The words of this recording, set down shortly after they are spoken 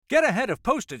Get ahead of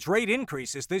postage rate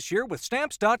increases this year with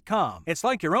Stamps.com. It's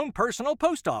like your own personal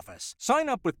post office. Sign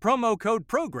up with promo code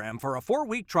PROGRAM for a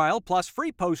 4-week trial plus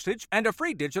free postage and a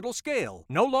free digital scale.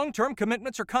 No long-term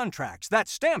commitments or contracts.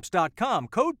 That's Stamps.com,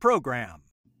 code PROGRAM.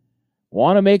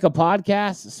 Want to make a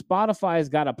podcast? Spotify's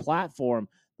got a platform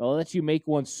that lets you make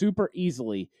one super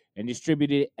easily and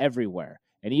distribute it everywhere,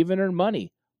 and even earn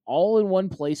money, all in one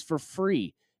place for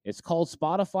free. It's called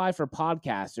Spotify for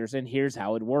Podcasters, and here's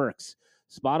how it works.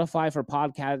 Spotify for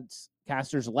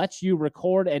Podcasters lets you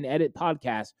record and edit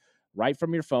podcasts right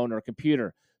from your phone or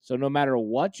computer. So no matter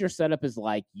what your setup is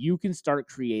like, you can start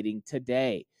creating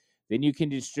today. Then you can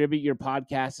distribute your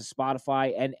podcast to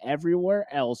Spotify and everywhere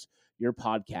else your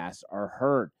podcasts are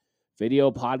heard. Video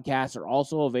podcasts are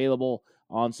also available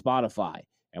on Spotify.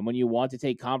 And when you want to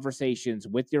take conversations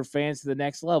with your fans to the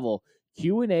next level,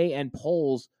 Q&A and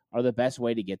polls are the best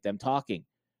way to get them talking.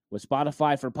 With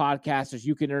Spotify for Podcasters,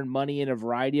 you can earn money in a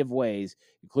variety of ways,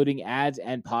 including ads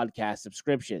and podcast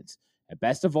subscriptions. And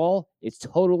best of all, it's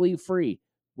totally free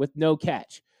with no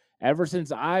catch. Ever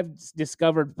since I've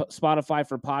discovered Spotify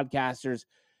for Podcasters,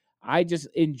 I just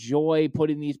enjoy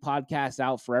putting these podcasts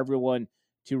out for everyone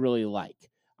to really like.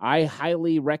 I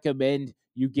highly recommend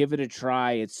you give it a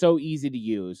try. It's so easy to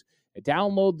use.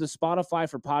 Download the Spotify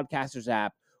for Podcasters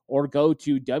app or go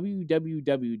to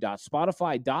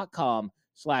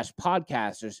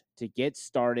www.spotify.com/podcasters to get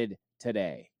started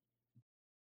today.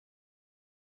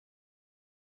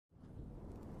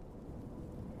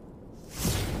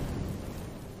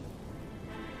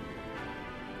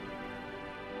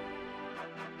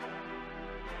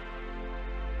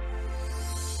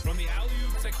 From the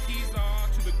alley-oop to Kezar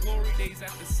to the glory days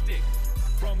at the stick.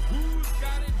 From who's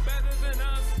got it better than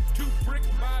us to brick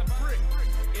by brick.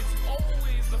 It's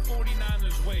always the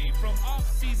 49ers way, from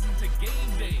off-season to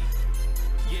game day.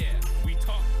 Yeah, we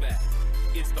talk that.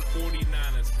 It's the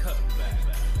 49ers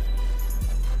cutback.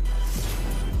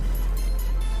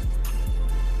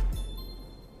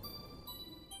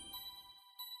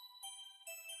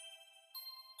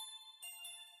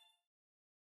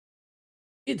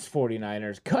 It's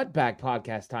 49ers Cutback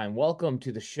podcast time. Welcome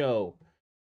to the show.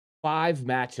 5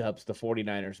 matchups the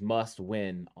 49ers must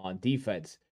win on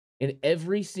defense. In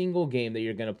every single game that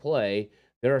you're going to play,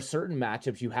 there are certain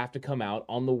matchups you have to come out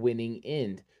on the winning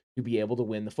end to be able to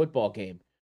win the football game.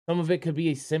 Some of it could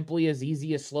be simply as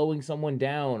easy as slowing someone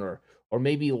down or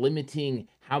maybe limiting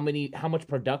how much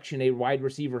production a wide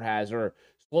receiver has or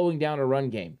slowing down a run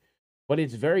game. But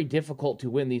it's very difficult to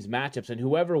win these matchups, and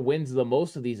whoever wins the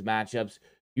most of these matchups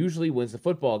usually wins the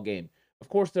football game. Of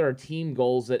course, there are team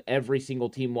goals that every single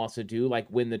team wants to do, like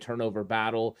win the turnover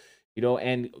battle,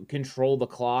 and control the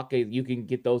clock. You can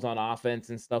get those on offense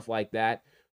and stuff like that.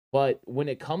 But when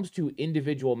it comes to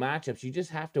individual matchups, you just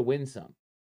have to win some.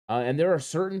 And there are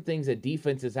certain things that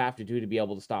defenses have to do to be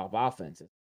able to stop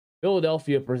offenses.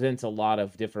 Philadelphia presents a lot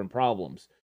of different problems.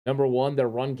 Number one, their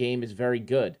run game is very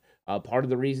good. Part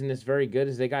of the reason it's very good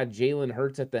is they got Jalen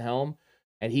Hurts at the helm,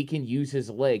 and he can use his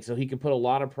legs. So he can put a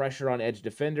lot of pressure on edge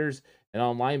defenders and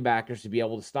on linebackers to be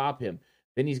able to stop him.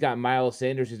 Then he's got Miles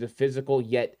Sanders, who's a physical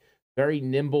yet very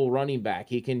nimble running back.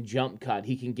 He can jump cut.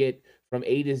 He can get from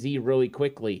A to Z really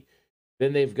quickly.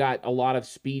 Then they've got a lot of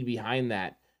speed behind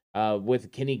that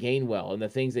with Kenny Gainwell and the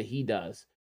things that he does.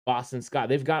 Boston Scott.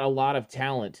 They've got a lot of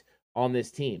talent on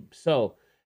this team. So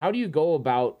how do you go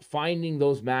about finding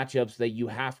those matchups that you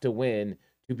have to win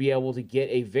to be able to get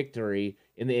a victory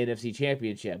in the NFC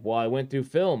Championship? Well, I went through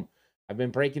film. I've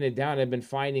been breaking it down. I've been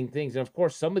finding things. And, of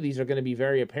course, some of these are going to be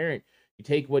very apparent. You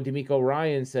take what DeMeco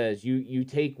Ryan says. You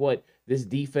take what this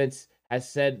defense has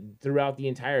said throughout the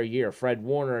entire year. Fred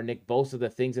Warner and Nick Bosa, the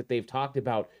things that they've talked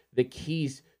about, the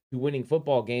keys to winning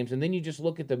football games. And then you just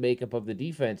look at the makeup of the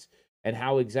defense and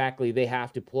how exactly they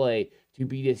have to play to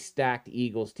beat a stacked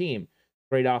Eagles team.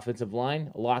 Great offensive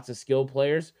line, lots of skill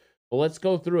players. Well, let's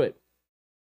go through it.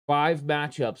 5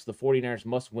 matchups the 49ers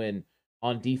must win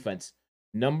on defense.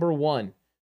 Number 1,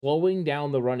 slowing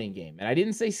down the running game. And I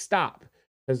didn't say stop,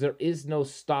 because there is no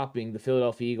stopping the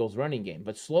Philadelphia Eagles running game.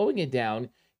 But slowing it down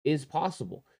is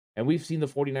possible. And we've seen the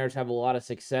 49ers have a lot of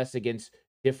success against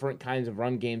different kinds of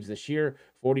run games this year.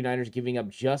 49ers giving up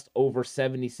just over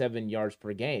 77 yards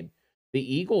per game.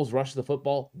 The Eagles rush the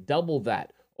football double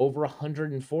that, over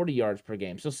 140 yards per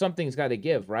game. So something's got to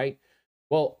give, right?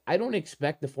 Well, I don't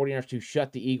expect the 49ers to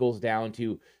shut the Eagles down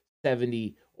to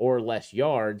 70 or less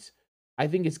yards. I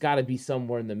think it's got to be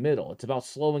somewhere in the middle. It's about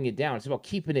slowing it down. It's about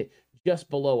keeping it just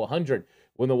below 100.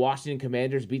 When the Washington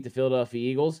Commanders beat the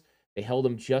Philadelphia Eagles, they held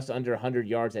them just under 100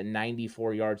 yards at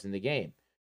 94 yards in the game.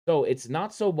 So it's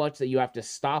not so much that you have to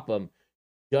stop them.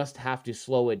 just have to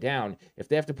slow it down. If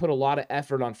they have to put a lot of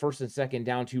effort on first and second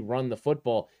down to run the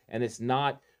football and it's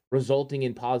not resulting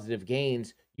in positive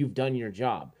gains, you've done your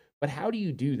job. But how do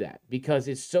you do that? Because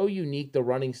it's so unique, the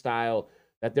running style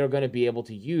that they're going to be able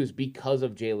to use because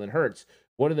of Jalen Hurts.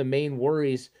 One of the main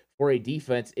worries for a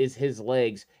defense is his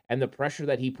legs and the pressure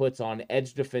that he puts on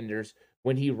edge defenders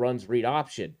when he runs read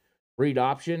option. Read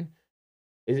option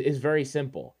is very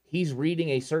simple. He's reading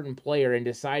a certain player and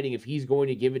deciding if he's going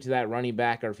to give it to that running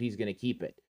back or if he's going to keep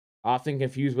it. Often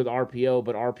confused with RPO,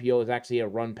 but RPO is actually a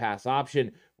run pass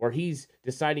option where he's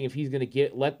deciding if he's going to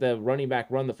let the running back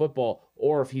run the football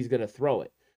or if he's going to throw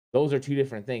it. Those are two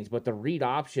different things. But the read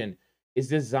option is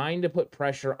designed to put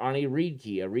pressure on a read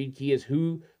key. A read key is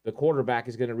who the quarterback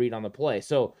is going to read on the play.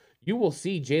 So you will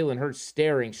see Jalen Hurts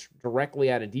staring directly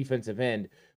at a defensive end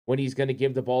when he's going to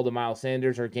give the ball to Miles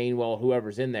Sanders or Gainwell,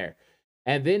 whoever's in there.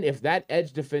 And then if that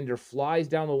edge defender flies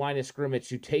down the line of scrimmage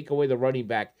to take away the running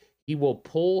back, he will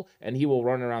pull and he will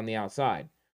run around the outside.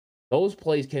 Those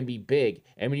plays can be big.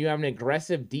 And when you have an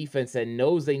aggressive defense that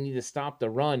knows they need to stop the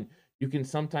run, you can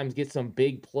sometimes get some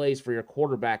big plays for your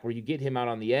quarterback where you get him out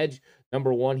on the edge.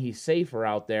 Number one, he's safer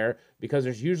out there because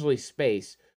there's usually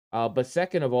space. But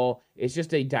second of all, it's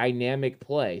just a dynamic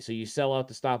play. So you sell out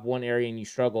to stop one area and you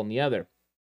struggle in the other.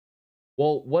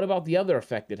 Well, what about the other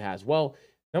effect it has? Well,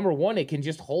 number one, it can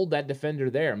just hold that defender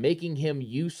there, making him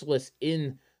useless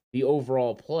in the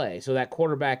overall play. So that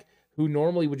quarterback who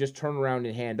normally would just turn around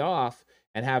and hand off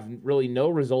and have really no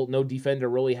result, no defender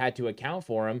really had to account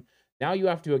for him. Now you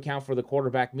have to account for the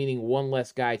quarterback, meaning one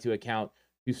less guy to account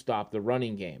to stop the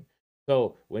running game.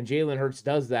 So when Jalen Hurts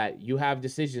does that, you have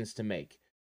decisions to make.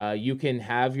 You can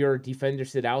have your defender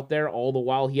sit out there, all the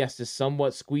while he has to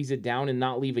somewhat squeeze it down and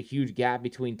not leave a huge gap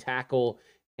between tackle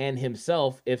and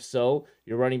himself. If so,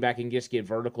 your running back can just get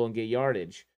vertical and get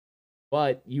yardage.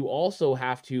 But you also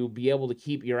have to be able to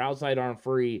keep your outside arm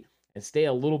free and stay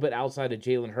a little bit outside of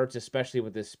Jalen Hurts, especially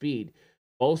with his speed.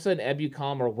 Bosa and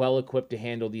Ebukam are well equipped to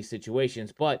handle these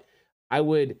situations, but I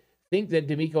would think that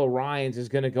DeMeco Ryans is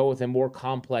going to go with a more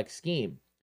complex scheme.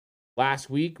 Last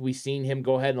week, we seen him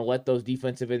go ahead and let those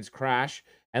defensive ends crash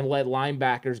and let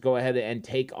linebackers go ahead and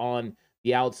take on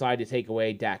the outside to take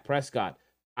away Dak Prescott.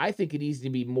 I think it needs to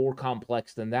be more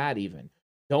complex than that even.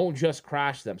 Don't just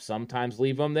crash them. Sometimes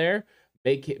leave them there.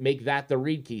 Make that the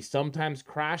read key. Sometimes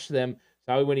crash them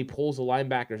so when he pulls the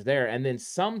linebackers there. And then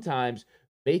sometimes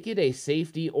make it a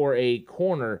safety or a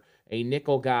corner, a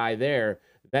nickel guy there.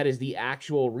 That is the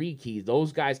actual read key.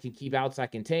 Those guys can keep outside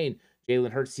contained.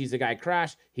 Jalen Hurts sees a guy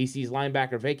crash. He sees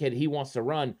linebacker vacated. He wants to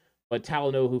run, but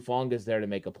Talanoa Hufanga is there to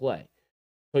make a play.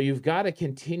 So you've got to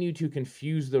continue to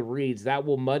confuse the reads. That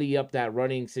will muddy up that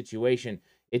running situation.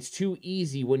 It's too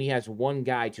easy when he has one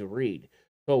guy to read.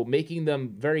 So making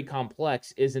them very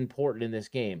complex is important in this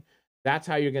game. That's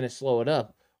how you're going to slow it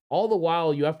up. All the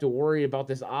while, you have to worry about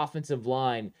this offensive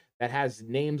line that has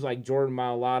names like Jordan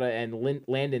Mailata and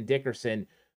Landon Dickerson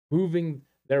moving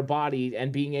their body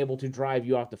and being able to drive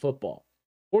you off the football.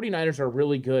 49ers are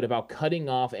really good about cutting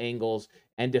off angles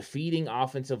and defeating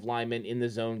offensive linemen in the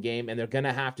zone game, and they're going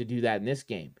to have to do that in this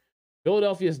game.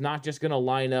 Philadelphia is not just going to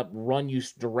line up, run you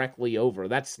directly over.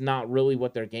 That's not really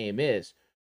what their game is.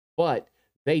 But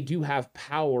they do have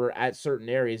power at certain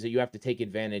areas that you have to take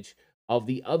advantage of.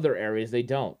 The other areas they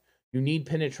don't. You need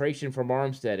penetration from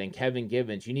Armstead and Kevin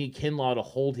Givens. You need Kinlaw to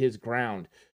hold his ground.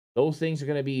 Those things are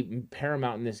going to be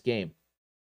paramount in this game.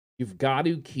 You've got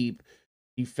to keep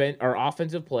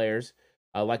offensive players,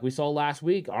 like we saw last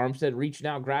week, Armstead reaching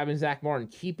out, grabbing Zach Martin,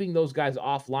 keeping those guys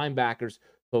off linebackers.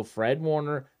 So Fred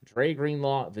Warner, Dre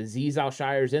Greenlaw, Azeez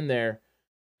Al-Shire's in there.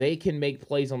 They can make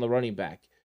plays on the running back.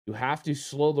 You have to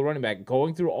slow the running back.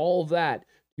 Going through all of that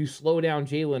to slow down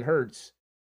Jalen Hurts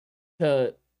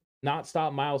to not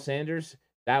stop Miles Sanders,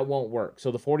 that won't work.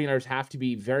 So the 49ers have to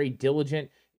be very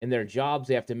diligent in their jobs.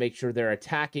 They have to make sure they're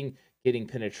attacking, getting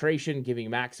penetration, giving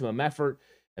maximum effort.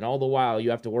 And all the while, you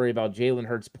have to worry about Jalen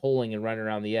Hurts pulling and running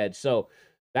around the edge. So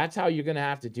that's how you're going to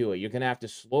have to do it. You're going to have to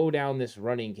slow down this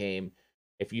running game.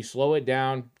 If you slow it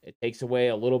down, it takes away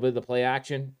a little bit of the play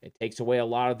action. It takes away a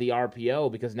lot of the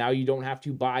RPO because now you don't have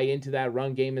to buy into that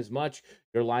run game as much.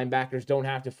 Your linebackers don't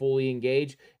have to fully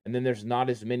engage. And then there's not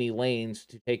as many lanes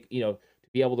to take, to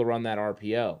be able to run that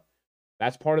RPO.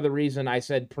 That's part of the reason I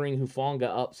said bring Hufanga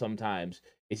up sometimes,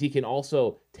 is he can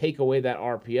also take away that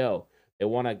RPO. They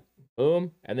want to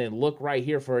boom, and then look right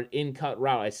here for an in-cut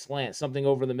route, a slant, something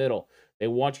over the middle. They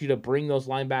want you to bring those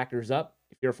linebackers up.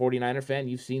 If you're a 49er fan,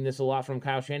 you've seen this a lot from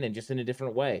Kyle Shanahan, just in a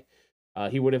different way.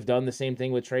 He would have done the same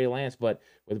thing with Trey Lance, but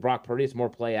with Brock Purdy, it's more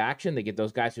play action. They get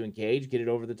those guys to engage, get it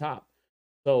over the top.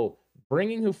 So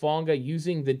bringing Hufanga,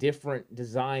 using the different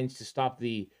designs to stop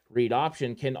the read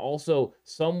option can also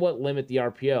somewhat limit the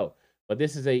RPO. But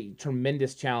this is a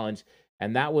tremendous challenge,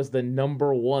 and that was the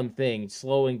number one thing,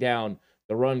 slowing down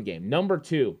the run game. Number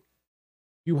two,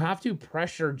 you have to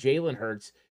pressure Jalen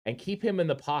Hurts and keep him in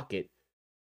the pocket,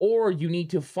 or you need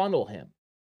to funnel him.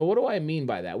 But what do I mean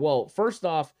by that? Well, first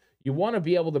off, you want to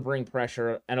be able to bring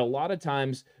pressure, and a lot of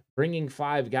times bringing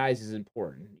 5 guys is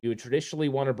important. You would traditionally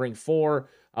want to bring 4,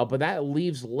 but that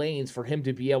leaves lanes for him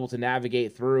to be able to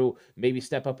navigate through, maybe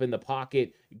step up in the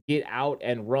pocket, get out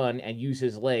and run and use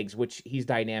his legs, which he's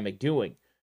dynamic doing.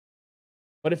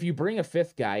 But if you bring a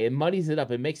 5th guy, it muddies it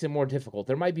up. It makes it more difficult.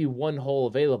 There might be one hole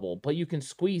available, but you can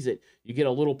squeeze it. You get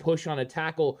a little push on a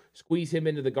tackle, squeeze him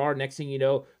into the guard. Next thing you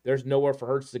know, there's nowhere for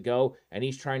Hurts to go, and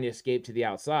he's trying to escape to the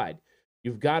outside.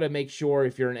 You've got to make sure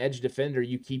if you're an edge defender,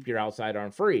 you keep your outside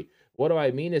arm free. What do I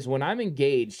mean is when I'm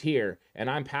engaged here and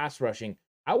I'm pass rushing,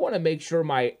 I want to make sure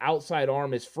my outside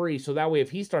arm is free so that way if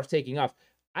he starts taking off,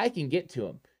 I can get to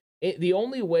him. The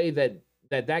only way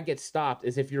that gets stopped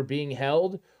is if you're being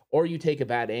held or you take a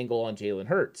bad angle on Jalen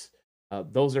Hurts.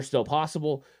 Those are still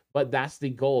possible, but that's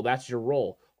the goal. That's your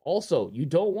role. Also, you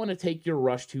don't want to take your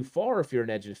rush too far if you're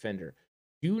an edge defender.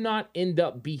 Do not end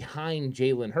up behind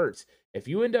Jalen Hurts. If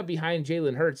you end up behind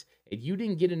Jalen Hurts and you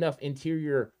didn't get enough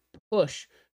interior push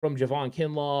from Javon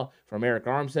Kinlaw, from Eric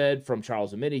Armstead, from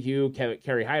Charles Omenihu,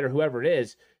 Kerry Hyder, whoever it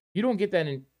is, you don't get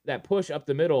that push up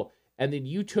the middle, and then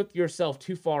you took yourself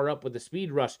too far up with the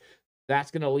speed rush,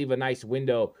 that's going to leave a nice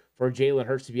window for Jalen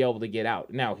Hurts to be able to get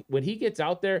out. Now, when he gets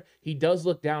out there, he does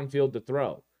look downfield to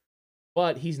throw,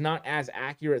 but he's not as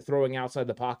accurate throwing outside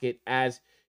the pocket as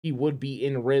he would be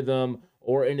in rhythm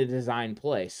or in a design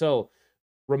play. So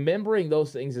remembering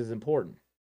those things is important.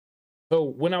 So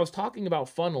when I was talking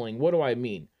about funneling, what do I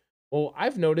mean? Well,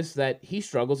 I've noticed that he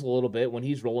struggles a little bit when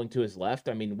he's rolling to his left.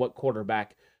 I mean, what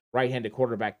right-handed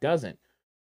quarterback doesn't?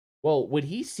 Well, when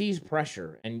he sees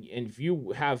pressure, and if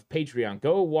you have Patreon,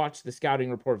 go watch the scouting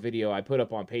report video I put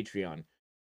up on Patreon.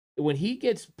 When he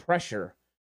gets pressure,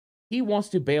 he wants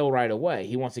to bail right away.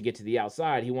 He wants to get to the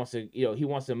outside. He wants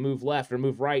to move left or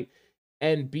move right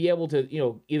and be able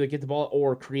to, either get the ball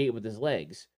or create with his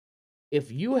legs. If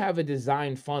you have a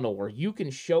design funnel where you can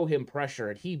show him pressure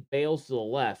and he bails to the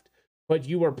left, but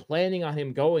you are planning on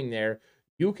him going there,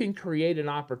 you can create an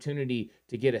opportunity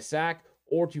to get a sack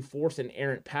or to force an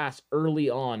errant pass early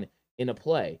on in a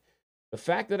play. The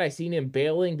fact that I seen him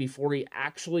bailing before he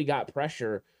actually got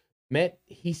pressure meant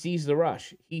he sees the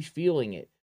rush. He's feeling it.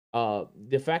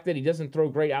 The fact that he doesn't throw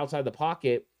great outside the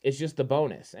pocket is just the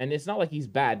bonus. And it's not like he's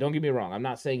bad. Don't get me wrong. I'm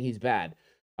not saying he's bad.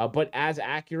 But as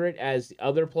accurate as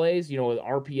other plays, with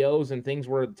RPOs and things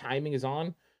where timing is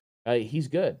on, he's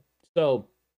good. So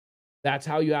that's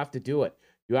how you have to do it.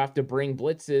 You have to bring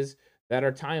blitzes that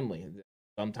are timely.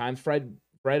 Sometimes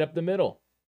Fred up the middle.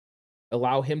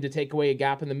 Allow him to take away a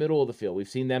gap in the middle of the field. We've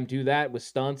seen them do that with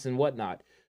stunts and whatnot.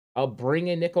 Bring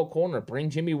a nickel corner. Bring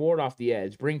Jimmy Ward off the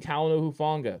edge. Bring Talanoa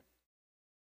Hufanga.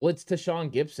 Blitz to Sean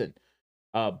Gibson.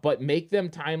 But make them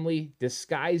timely.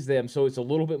 Disguise them so it's a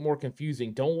little bit more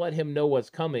confusing. Don't let him know what's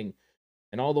coming.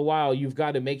 And all the while, you've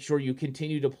got to make sure you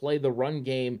continue to play the run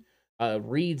game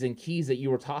reads and keys that we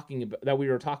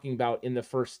were talking about in the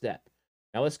first step.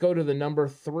 Now let's go to the number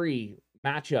 3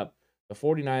 matchup. The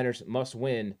 49ers must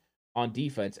win on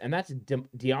defense, and that's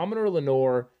Deommodore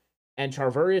Lenoir and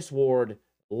Charvarius Ward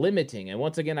limiting. And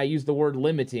once again, I use the word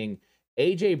limiting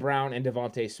A.J. Brown and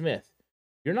Devontae Smith.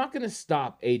 You're not going to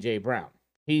stop A.J. Brown.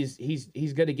 He's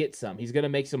going to get some. He's going to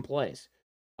make some plays.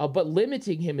 But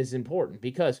limiting him is important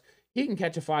because he can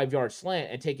catch a 5-yard slant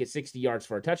and take it 60 yards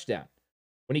for a touchdown.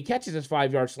 When he catches his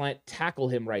 5-yard slant, tackle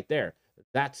him right there.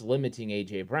 That's limiting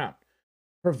A.J. Brown.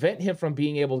 Prevent him from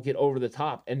being able to get over the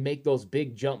top and make those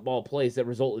big jump ball plays that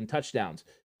result in touchdowns.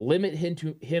 Limit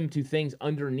him to things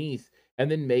underneath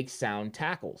and then make sound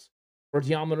tackles. For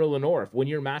Deommodore Lenoir, when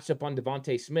you're matched up on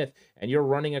Devontae Smith and you're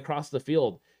running across the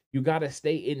field, you got to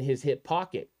stay in his hip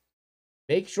pocket.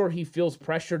 Make sure he feels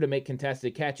pressure to make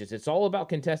contested catches. It's all about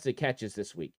contested catches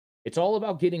this week. It's all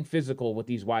about getting physical with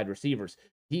these wide receivers.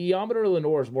 Deommodore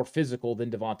Lenoir is more physical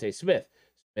than Devontae Smith.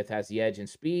 Smith has the edge in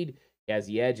speed. He has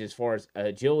the edge as far as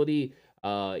agility,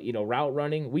 route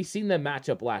running. We've seen them match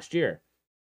up last year.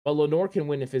 But Lenoir can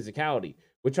win in physicality.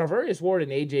 With Charvarius Ward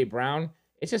and A.J. Brown,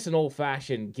 it's just an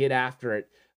old-fashioned get-after-it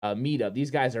meetup.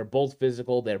 These guys are both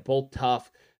physical. They're both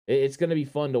tough. It's going to be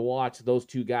fun to watch those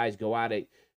two guys go at it,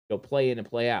 play in and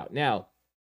play out. Now,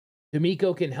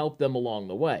 DeMeco can help them along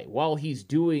the way. While he's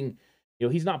doing,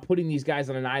 he's not putting these guys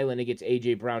on an island against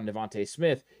A.J. Brown and Devontae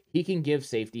Smith. He can give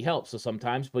safety help. So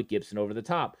sometimes put Gibson over the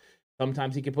top.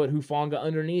 Sometimes he can put Hufanga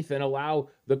underneath and allow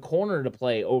the corner to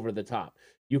play over the top.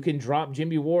 You can drop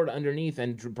Jimmy Ward underneath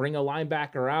and bring a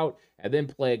linebacker out and then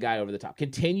play a guy over the top.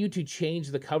 Continue to change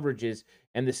the coverages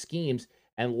and the schemes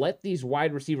and let these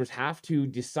wide receivers have to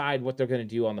decide what they're going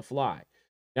to do on the fly.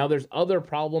 Now, there's other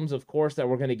problems, of course, that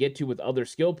we're going to get to with other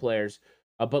skill players,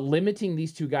 but limiting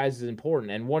these two guys is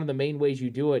important. And one of the main ways you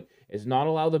do it is not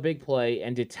allow the big play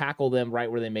and to tackle them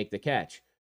right where they make the catch.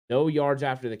 No yards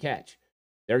after the catch.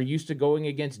 They're used to going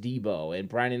against Debo and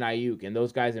Brandon Ayuk and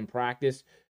those guys in practice,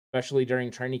 especially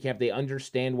during training camp. They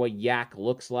understand what yak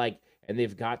looks like, and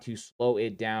they've got to slow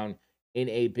it down in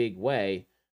a big way.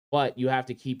 But you have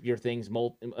to keep your things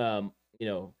multiple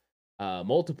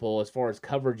as far as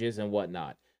coverages and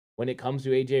whatnot. When it comes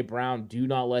to A.J. Brown, do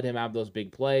not let him have those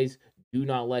big plays. Do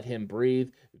not let him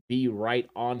breathe. Be right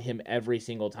on him every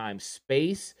single time.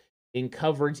 Space in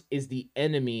coverage is the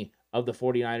enemy of the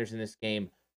 49ers in this game,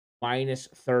 minus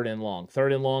third and long.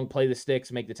 Third and long, play the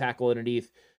sticks, make the tackle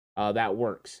underneath. That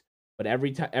works. But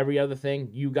every other thing,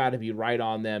 you got to be right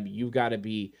on them. You got to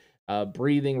be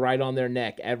breathing right on their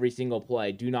neck every single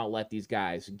play. Do not let these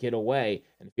guys get away.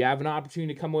 And if you have an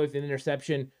opportunity to come away with an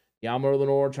interception, Yammer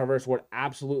Lenore, Traverse Ward,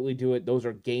 absolutely do it. Those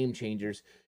are game changers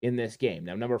in this game.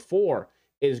 Now, number 4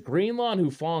 is Greenlaw and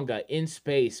Hufanga in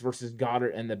space versus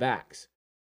Goddard and the backs.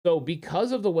 So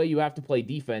because of the way you have to play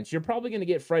defense, you're probably going to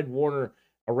get Fred Warner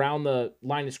around the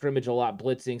line of scrimmage a lot,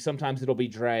 blitzing. Sometimes it'll be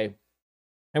Dre.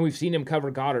 And we've seen him cover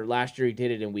Goddard. Last year he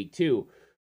did it in week 2.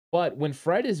 But when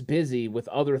Fred is busy with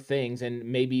other things and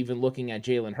maybe even looking at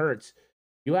Jalen Hurts,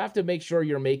 you have to make sure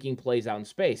you're making plays out in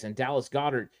space. And Dallas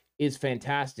Goedert is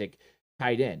fantastic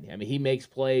tight end. I mean, he makes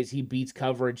plays. He beats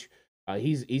coverage.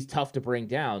 He's tough to bring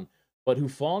down. But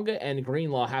Hufanga and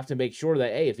Greenlaw have to make sure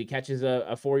that, hey, if he catches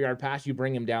a 4-yard pass, you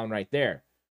bring him down right there.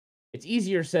 It's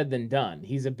easier said than done.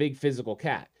 He's a big physical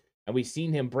cat. And we've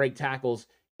seen him break tackles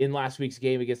in last week's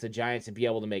game against the Giants and be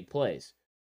able to make plays.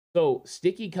 So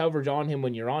sticky coverage on him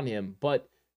when you're on him, but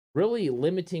really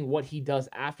limiting what he does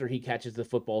after he catches the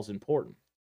football is important.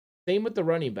 Same with the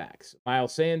running backs.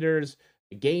 Miles Sanders,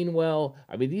 Gainwell.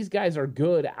 I mean, these guys are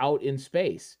good out in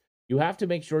space. You have to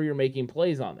make sure you're making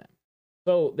plays on them.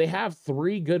 So they have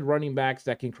 3 good running backs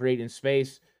that can create in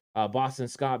space, Boston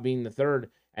Scott being the third,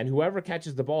 and whoever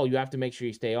catches the ball, you have to make sure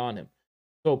you stay on him.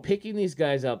 So picking these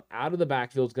guys up out of the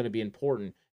backfield is going to be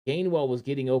important. Gainwell was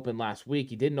getting open last week.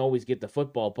 He didn't always get the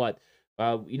football, but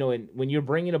when you're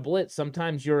bringing a blitz,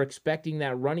 sometimes you're expecting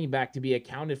that running back to be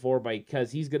accounted for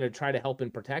because he's going to try to help in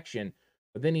protection,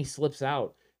 but then he slips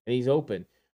out and he's open.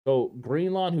 So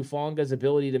Greenlaw and Hufanga's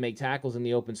ability to make tackles in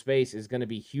the open space is going to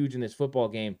be huge in this football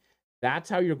game. That's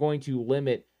how you're going to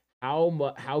limit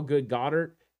how good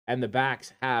Goddard and the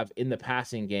backs have in the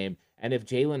passing game. And if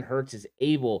Jalen Hurts is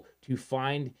able to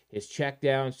find his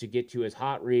checkdowns to get to his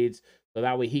hot reads, so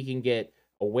that way he can get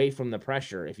away from the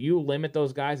pressure. If you limit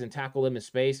those guys and tackle them in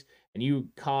space and you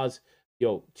cause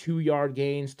 2-yard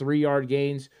gains, 3-yard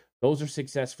gains, those are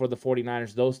success for the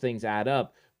 49ers. Those things add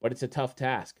up, but it's a tough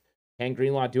task. Can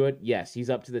Greenlaw do it? Yes, he's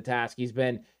up to the task. He's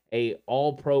been a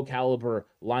all-pro caliber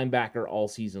linebacker all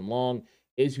season long.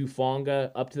 Is Hufanga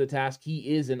up to the task?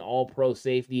 He is an all-pro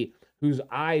safety whose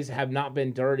eyes have not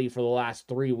been dirty for the last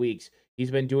 3 weeks.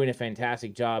 He's been doing a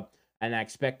fantastic job, and I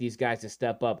expect these guys to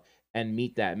step up and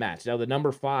meet that match. Now, the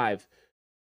number 5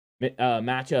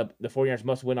 matchup, the 49ers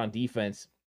must win on defense, is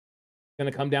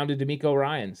going to come down to DeMeco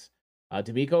Ryans.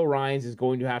 DeMeco Ryans is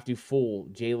going to have to fool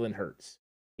Jalen Hurts.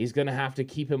 He's going to have to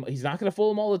keep him. He's not going to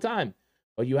fool him all the time,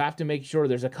 but you have to make sure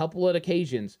there's a couple of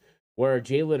occasions where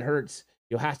Jalen Hurts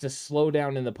has to slow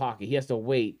down in the pocket. He has to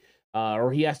wait,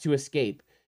 or he has to escape.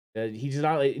 He's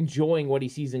not enjoying what he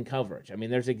sees in coverage. I mean,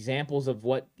 there's examples of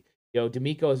what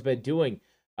DeMeco has been doing.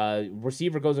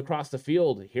 Receiver goes across the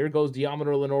field. Here goes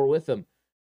Deommodore Lenoir with him.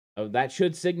 That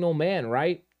should signal man,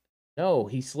 right? No,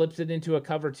 he slips it into a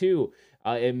cover 2.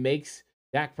 It makes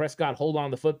Dak Prescott hold on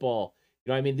the football.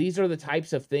 These are the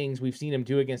types of things we've seen him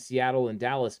do against Seattle and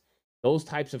Dallas. Those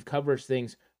types of coverage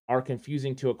things are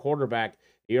confusing to a quarterback.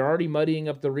 You're already muddying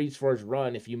up the reads for his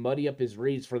run. If you muddy up his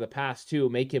reads for the pass too,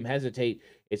 make him hesitate,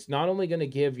 it's not only going to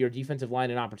give your defensive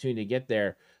line an opportunity to get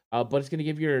there, but it's going to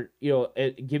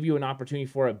give you an opportunity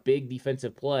for a big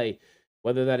defensive play,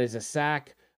 whether that is a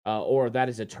sack or that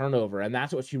is a turnover. And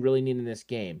that's what you really need in this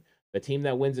game. The team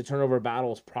that wins the turnover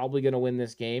battle is probably going to win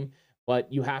this game,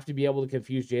 but you have to be able to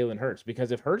confuse Jalen Hurts,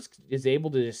 because if Hurts is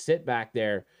able to just sit back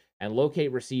there and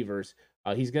locate receivers,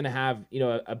 he's going to have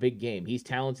a big game. He's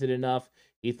talented enough.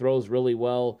 He throws really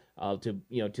well to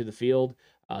the field.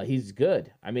 He's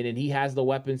good. And he has the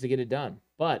weapons to get it done.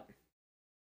 But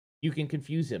you can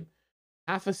confuse him.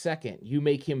 half a second, you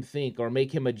make him think or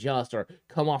make him adjust or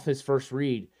come off his first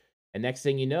read. And next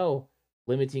thing you know,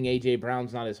 limiting A.J.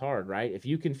 Brown's not as hard, right? If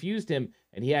you confused him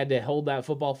and he had to hold that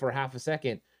football for half a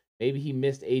second, maybe he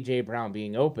missed A.J. Brown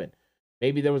being open.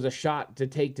 Maybe there was a shot to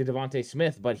take to Devontae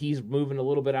Smith, but he's moving a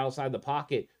little bit outside the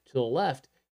pocket to the left.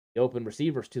 The open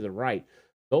receivers to the right.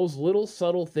 Those little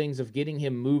subtle things of getting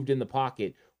him moved in the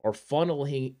pocket or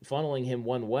funneling him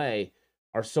one way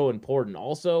are so important.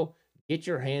 Also, get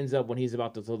your hands up when he's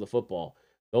about to throw the football.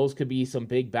 Those could be some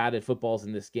big batted footballs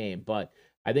in this game, but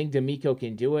I think DeMeco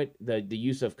can do it. The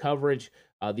use of coverage,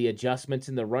 the adjustments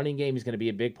in the running game is going to be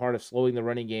a big part of slowing the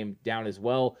running game down as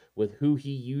well with who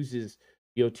he uses,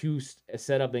 to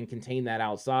set up and contain that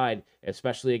outside,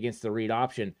 especially against the read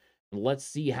option. And let's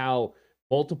see how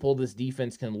multiple this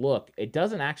defense can look. It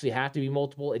doesn't actually have to be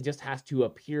multiple. It just has to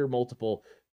appear multiple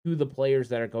to the players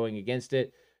that are going against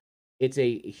it. It's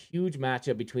a huge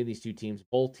matchup between these two teams.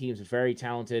 Both teams are very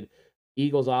talented.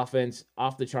 Eagles offense,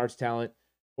 off the charts talent.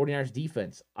 49ers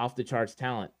defense, off the charts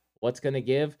talent. What's going to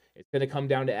give? It's going to come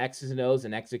down to X's and O's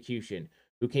and execution.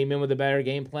 Who came in with a better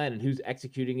game plan and who's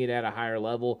executing it at a higher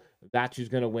level? That's who's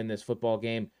going to win this football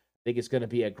game. I think it's going to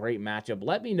be a great matchup.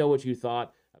 Let me know what you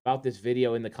thought about this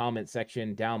video in the comment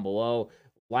section down below.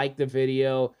 Like the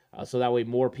video so that way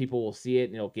more people will see it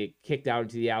and it'll get kicked out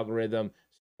into the algorithm.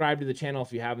 Subscribe to the channel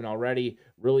if you haven't already.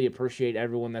 Really appreciate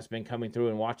everyone that's been coming through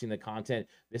and watching the content.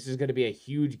 This is going to be a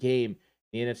huge game,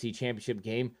 the NFC Championship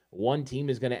game. One team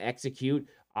is going to execute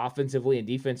offensively and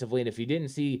defensively. And if you didn't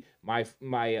see my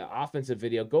offensive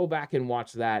video, go back and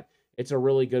watch that. It's a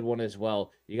really good one as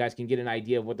well. You guys can get an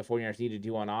idea of what the 49ers need to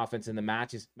do on offense and the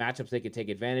matchups they could take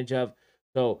advantage of.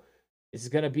 So this is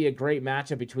going to be a great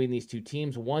matchup between these two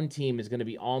teams. One team is going to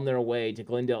be on their way to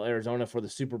Glendale, Arizona for the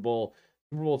Super Bowl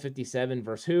 57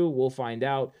 versus who? We'll find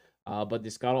out. But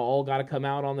this all got to come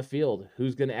out on the field.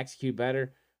 Who's going to execute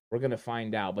better? We're going to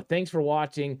find out. But thanks for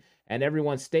watching, and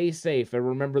everyone stay safe, and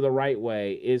remember the right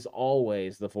way is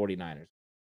always the 49ers.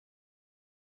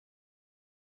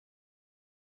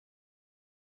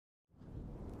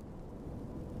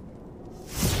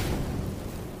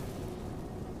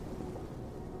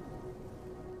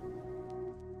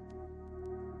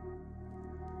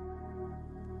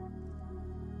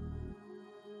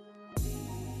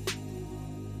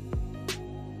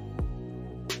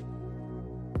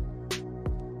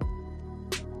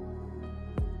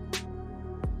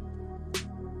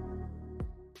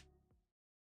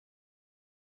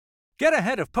 Get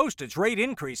ahead of postage rate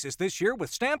increases this year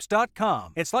with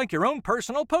Stamps.com. It's like your own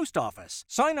personal post office.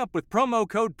 Sign up with promo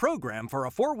code PROGRAM for a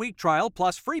 4-week trial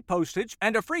plus free postage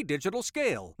and a free digital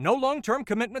scale. No long-term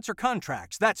commitments or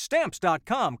contracts. That's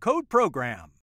Stamps.com, code PROGRAM.